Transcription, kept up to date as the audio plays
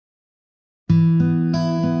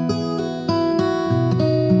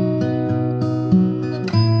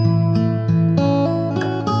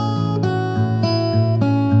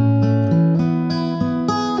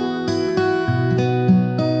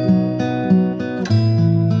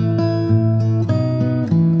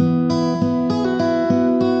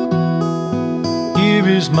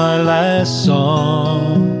is my last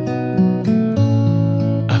song.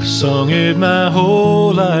 I've sung it my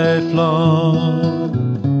whole life long,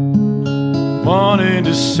 wanting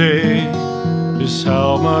to say just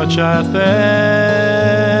how much I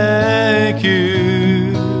thank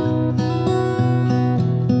you.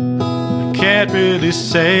 I can't really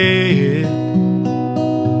say it,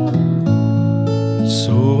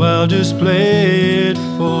 so I'll just play it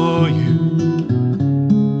for you,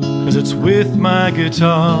 'cause it's with my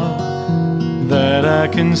guitar that I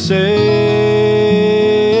can say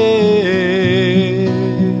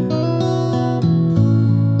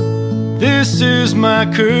this is my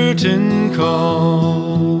curtain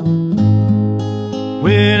call,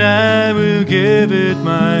 when I will give it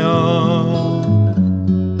my all.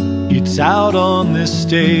 It's out on this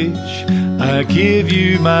stage, I give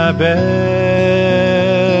you my best.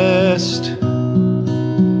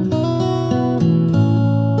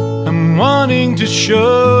 I'm wanting to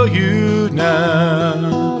show you now,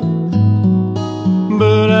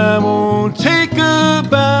 but I won't take a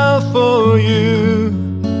bow for you.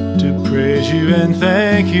 To praise you and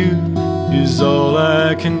thank you is all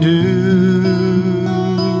I can do.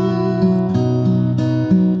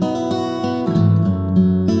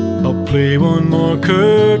 I'll play one more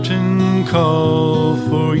curtain call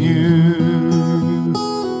for you.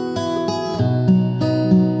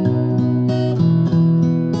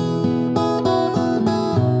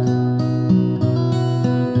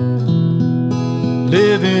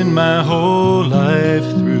 Living my whole life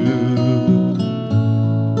through,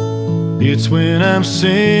 it's when I'm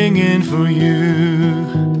singing for you,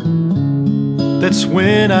 that's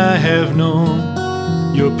when I have known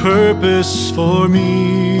your purpose for me.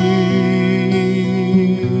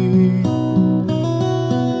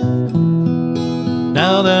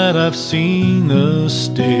 Now that I've seen the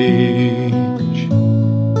stage,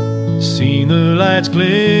 seen the lights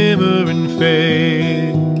glimmer and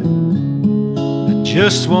fade, I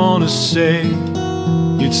just wanna say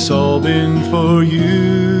it's all been for you.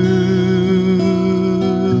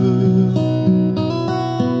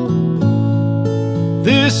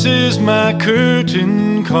 This is my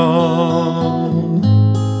curtain call,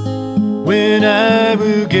 when I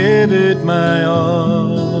will give it my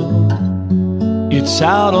all. It's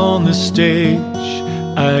out on the stage,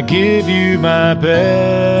 I give you my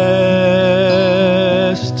best.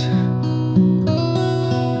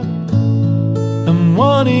 I'm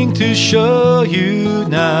wanting to show you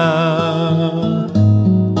now,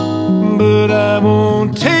 but I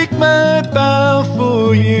won't take my bow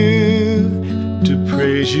for you. To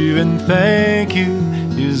praise you and thank you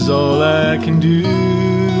is all I can do.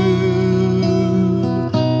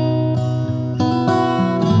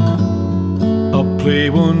 I'll play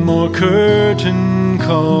one more curtain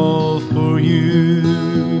call for you.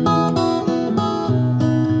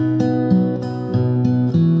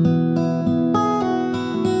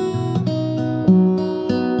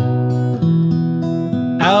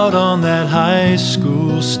 Out on that high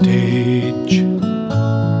school stage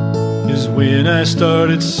is when I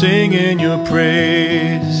started singing your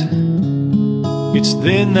praise. It's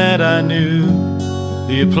then that I knew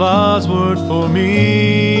the applause were for me.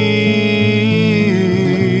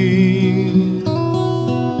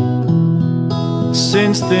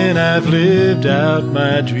 Since then I've lived out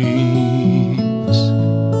my dreams,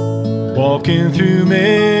 walking through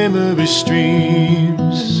memory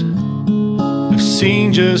streams. I've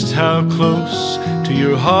seen just how close to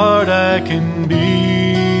your heart I can be.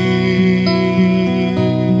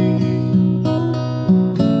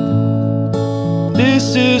 This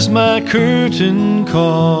is my curtain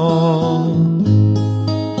call,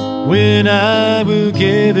 when I will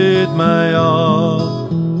give it my all.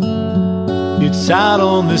 It's out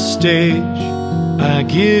on the stage, I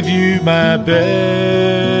give you my best.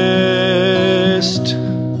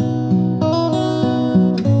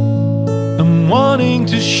 I'm wanting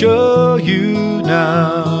to show you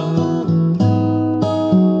now,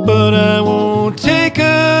 but I won't take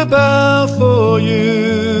a bow for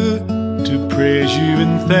you. To praise you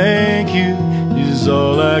and thank you is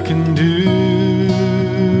all I can do.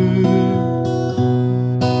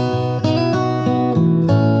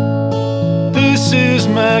 This is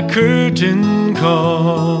my curtain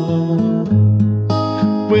call,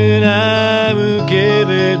 when I will give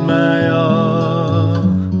it my all.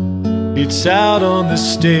 It's out on the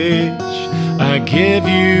stage, I give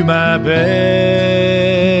you my best.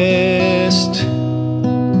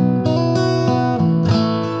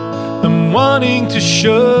 I'm wanting to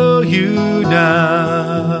show you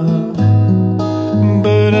now,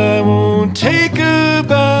 but I won't take a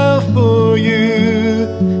bow for you.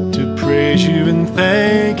 To praise you and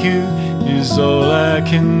thank you is all I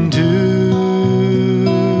can do.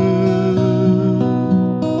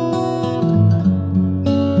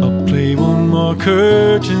 I'll play one more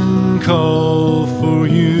curtain call for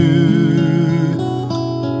you.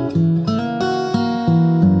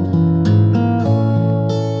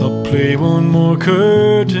 I'll play one more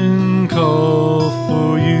curtain call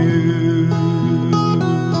for you.